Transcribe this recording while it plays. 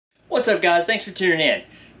What's up guys, thanks for tuning in.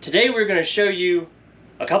 Today we're going to show you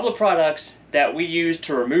a couple of products that we use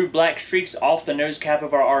to remove black streaks off the nose cap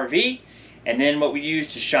of our RV, and then what we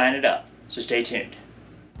use to shine it up. So stay tuned.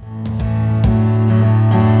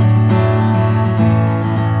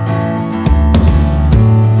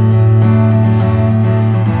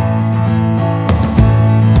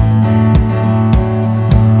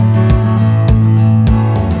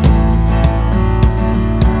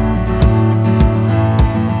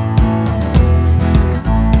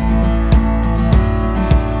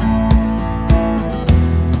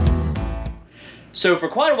 So for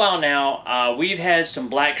quite a while now, we've had some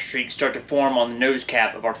black streaks start to form on the nose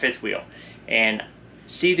cap of our fifth wheel. And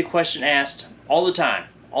see the question asked all the time,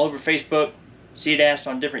 all over Facebook, see it asked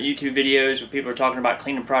on different YouTube videos where people are talking about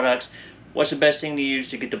cleaning products. What's the best thing to use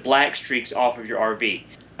to get the black streaks off of your RV?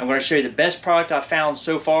 I'm going to show you the best product I've found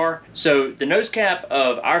so far. So the nose cap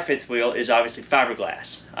of our fifth wheel is obviously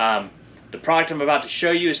fiberglass. The product I'm about to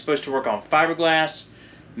show you is supposed to work on fiberglass,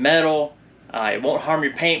 metal, it won't harm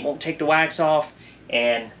your paint, won't take the wax off.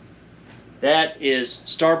 And that is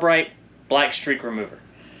Starbrite black streak remover.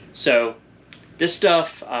 So this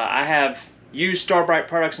stuff, I have used Starbrite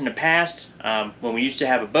products in the past. When we used to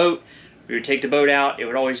have a boat, we would take the boat out, it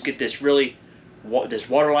would always get this this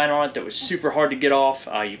water line on it that was super hard to get off.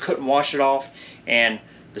 You couldn't wash it off, and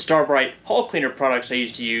the Starbrite hull cleaner products I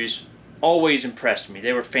used to use always impressed me.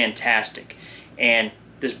 They were fantastic, and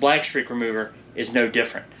this black streak remover is no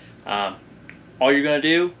different. All you're going to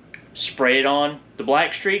do, spray it on the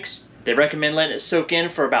black streaks. They recommend letting it soak in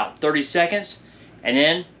for about 30 seconds, and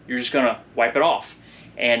then you're just going to wipe it off.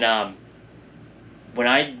 And when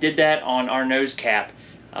I did that on our nose cap,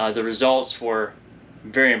 the results were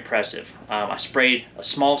very impressive. I sprayed a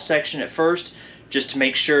small section at first just to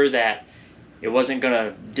make sure that it wasn't going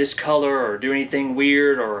to discolor or do anything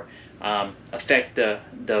weird or affect the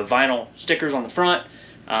vinyl stickers on the front.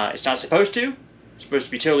 It's not supposed to. It's supposed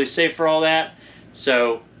to be totally safe for all that.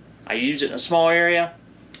 So I used it in a small area,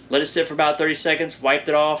 let it sit for about 30 seconds, wiped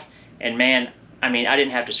it off, and man, I mean, I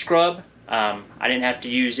didn't have to scrub. I didn't have to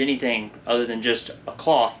use anything other than just a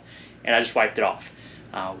cloth, and I just wiped it off.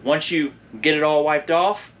 Once you get it all wiped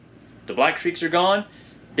off, the black streaks are gone,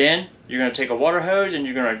 then you're going to take a water hose and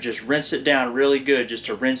you're going to just rinse it down really good just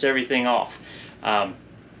to rinse everything off.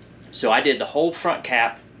 So I did the whole front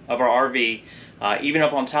cap of our RV, even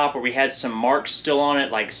up on top where we had some marks still on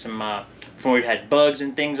it, like some from where we had bugs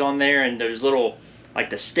and things on there, and those little, like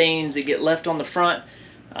the stains that get left on the front.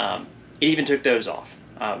 It even took those off.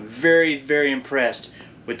 Very, very impressed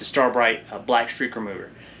with the Starbrite black streak remover.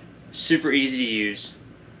 Super easy to use.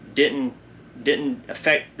 Didn't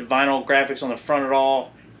affect the vinyl graphics on the front at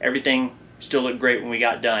all. Everything still looked great when we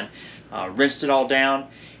got done. Rinsed it all down,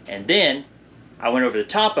 and then I went over the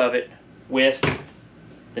top of it with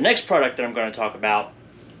the next product that I'm going to talk about,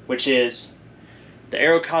 which is the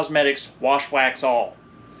Aero Wash Wax All.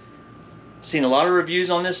 Seen a lot of reviews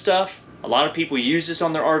on this stuff. A lot of people use this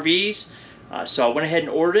on their RVs, so I went ahead and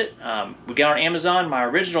ordered it. We got on Amazon. My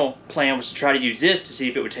original plan was to try to use this to see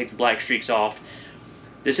if it would take the black streaks off.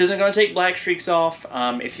 This isn't going to take black streaks off.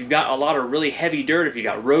 If you've got a lot of really heavy dirt, if you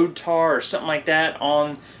got road tar or something like that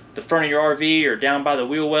on the front of your RV or down by the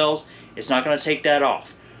wheel wells, it's not going to take that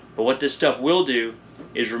off. But what this stuff will do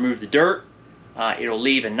is remove the dirt. It'll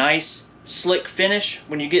leave a nice slick finish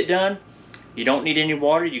when you get done. You don't need any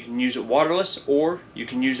water. You can use it waterless, or you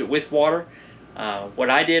can use it with water.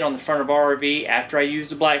 What I did on the front of our RV after I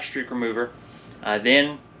used the black streak remover,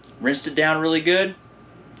 then rinsed it down really good,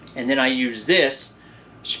 and then I used this,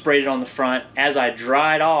 sprayed it on the front as I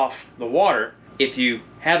dried off the water. If you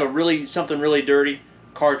have something really dirty,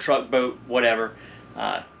 car, truck, boat, whatever,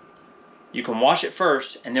 you can wash it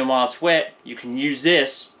first, and then while it's wet, you can use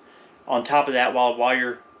this on top of that while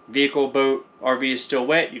your vehicle, boat, RV is still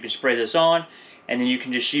wet. You can spray this on, and then you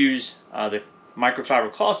can just use the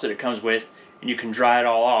microfiber cloths that it comes with, and you can dry it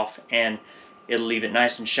all off, and it'll leave it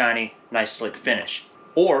nice and shiny, nice slick finish.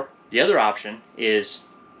 Or the other option is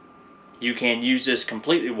you can use this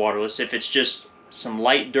completely waterless. If it's just some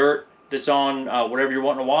light dirt that's on whatever you're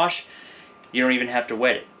wanting to wash, you don't even have to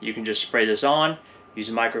wet it. You can just spray this on, use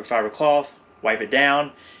a microfiber cloth, wipe it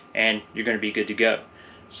down, and you're going to be good to go.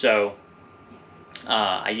 So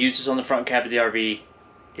I used this on the front cap of the RV.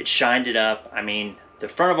 It shined it up. I mean, the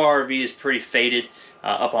front of our RV is pretty faded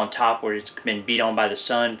up on top where it's been beat on by the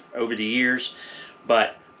sun over the years,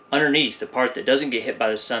 but underneath, the part that doesn't get hit by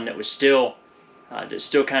the sun, that was still that's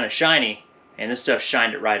still kind of shiny, and this stuff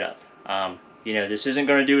shined it right up. You know, this isn't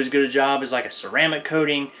going to do as good a job as like a ceramic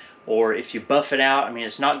coating, or if you buff it out. I mean,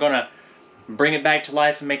 it's not going to bring it back to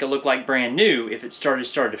life and make it look like brand new if it started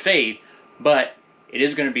to fade, but it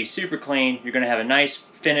is going to be super clean. You're going to have a nice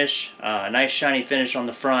finish, a nice shiny finish on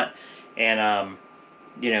the front, and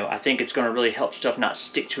you know, I think it's going to really help stuff not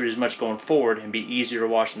stick to it as much going forward and be easier to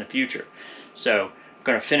wash in the future. So I'm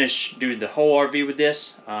going to do the whole RV with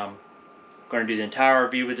this. I'm going to do the entire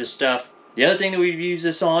RV with this stuff. The other thing that we've used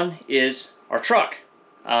this on is our truck.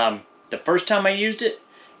 The first time I used it,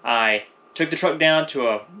 I took the truck down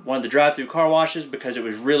to one of the drive-through car washes because it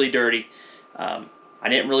was really dirty. I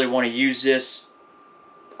didn't really want to use this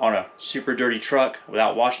on a super dirty truck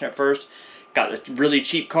without washing it first. Got a really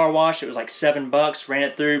cheap car wash. It was like $7. Ran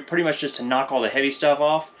it through pretty much just to knock all the heavy stuff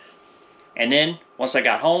off. And then once I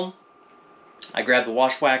got home, I grabbed the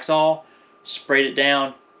wash wax all, sprayed it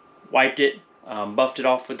down, wiped it, buffed it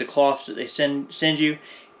off with the cloths that they send you,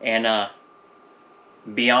 and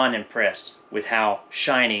beyond impressed with how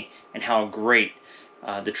shiny and how great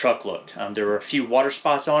the truck looked. There were a few water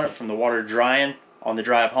spots on it from the water drying on the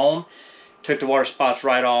drive home. Took the water spots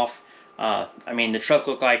right off. I mean, the truck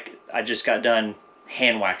looked like I just got done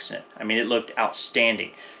hand waxing it. I mean, it looked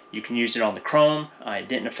outstanding. You can use it on the chrome. It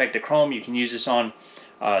didn't affect the chrome. You can use this on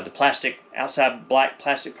the plastic, outside black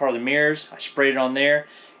plastic part of the mirrors. I sprayed it on there.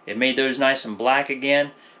 It made those nice and black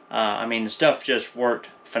again. I mean, the stuff just worked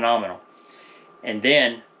phenomenal. And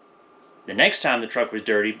then the next time the truck was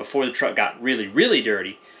dirty, before the truck got really, really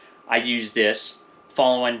dirty, I used this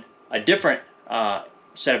following a different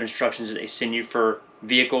set of instructions that they send you for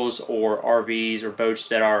vehicles or RVs or boats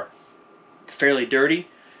that are fairly dirty.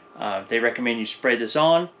 They recommend you spray this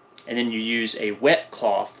on, and then you use a wet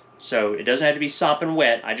cloth. So it doesn't have to be sopping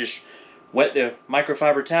wet. I just wet the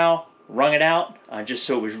microfiber towel, wrung it out, just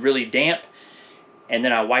so it was really damp, and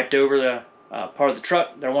then I wiped over the part of the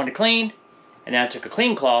truck that I wanted to clean, and then I took a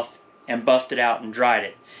clean cloth and buffed it out and dried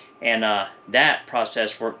it. And that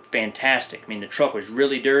process worked fantastic. I mean, the truck was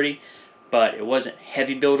really dirty, but it wasn't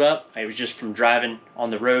heavy buildup. It was just from driving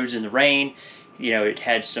on the roads in the rain. You know, it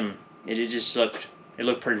had some, it just looked, it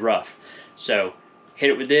looked pretty rough. So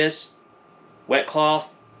hit it with this, wet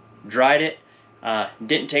cloth, dried it.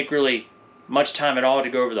 Didn't take really much time at all to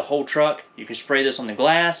go over the whole truck. You can spray this on the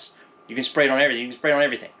glass. You can spray it on everything. You can spray it on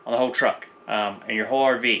everything, on the whole truck, and your whole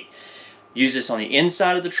RV. Use this on the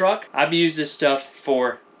inside of the truck. I've used this stuff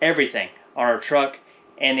for everything on our truck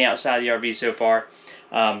and the outside of the RV so far.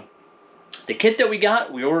 The kit that we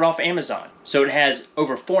got, we ordered off Amazon. So it has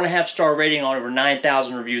over 4.5-star rating on over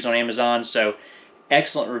 9,000 reviews on Amazon. So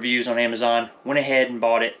excellent reviews on Amazon. Went ahead and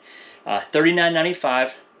bought it.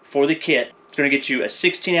 $39.95 for the kit. It's going to get you a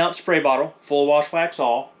 16-ounce spray bottle full of wash wax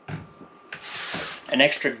all, an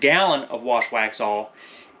extra gallon of wash wax all,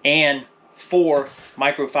 and 4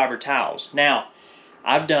 microfiber towels. Now,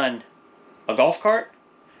 I've done a golf cart,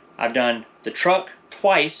 I've done the truck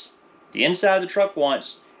twice, the inside of the truck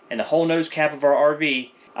once, and the whole nose cap of our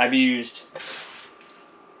RV. I've used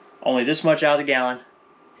only this much out of the gallon,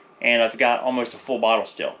 and I've got almost a full bottle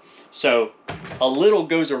still. So a little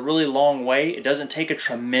goes a really long way. It doesn't take a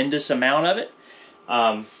tremendous amount of it,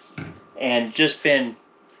 and just been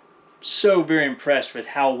so very impressed with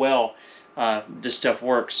how well this stuff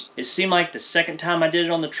works. It seemed like the second time I did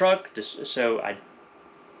it on the truck, so I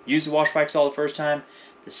used the wash wax all the first time.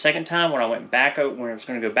 The second time when I went back out, when I was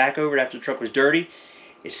going to go back over it after the truck was dirty,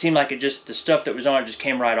 it seemed like the stuff that was on it just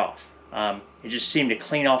came right off. It just seemed to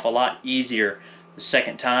clean off a lot easier the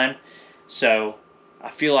second time. So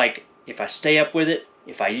I feel like if I stay up with it,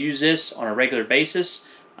 if I use this on a regular basis,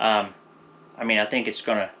 I mean, I think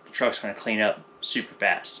the truck's gonna clean up super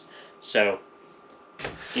fast. So,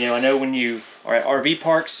 you know, I know when you are at RV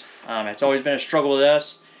parks, it's always been a struggle with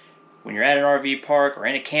us. When you're at an RV park or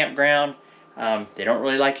in a campground, they don't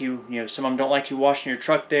really like you, some of them don't like you washing your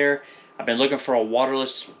truck there. I've been looking for a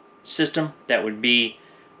waterless system that would be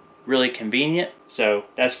really convenient. So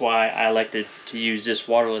that's why I elected to use this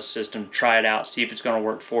waterless system to try it out, see if it's going to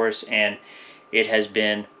work for us, and it has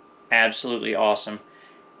been absolutely awesome.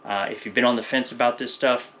 If you've been on the fence about this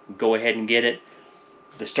stuff, go ahead and get it.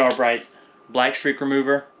 The Starbrite black streak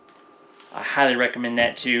remover, I highly recommend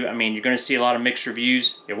that too. I mean, you're going to see a lot of mixed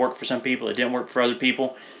reviews. It worked for some people, it didn't work for other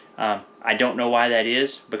people. I don't know why that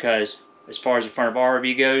is, because as far as the front of our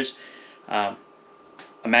RV goes, a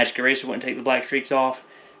magic eraser wouldn't take the black streaks off.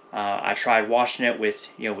 I tried washing it with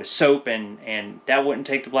soap, and that wouldn't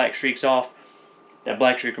take the black streaks off. That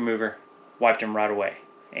black streak remover wiped them right away,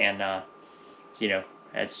 and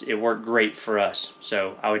it worked great for us.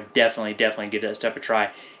 So I would definitely give that stuff a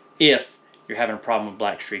try if you're having a problem with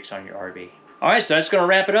black streaks on your RV. Alright, so that's going to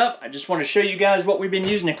wrap it up. I just want to show you guys what we've been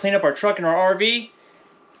using to clean up our truck and our RV.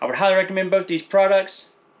 I would highly recommend both these products.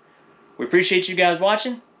 We appreciate you guys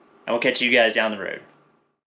watching, and we'll catch you guys down the road.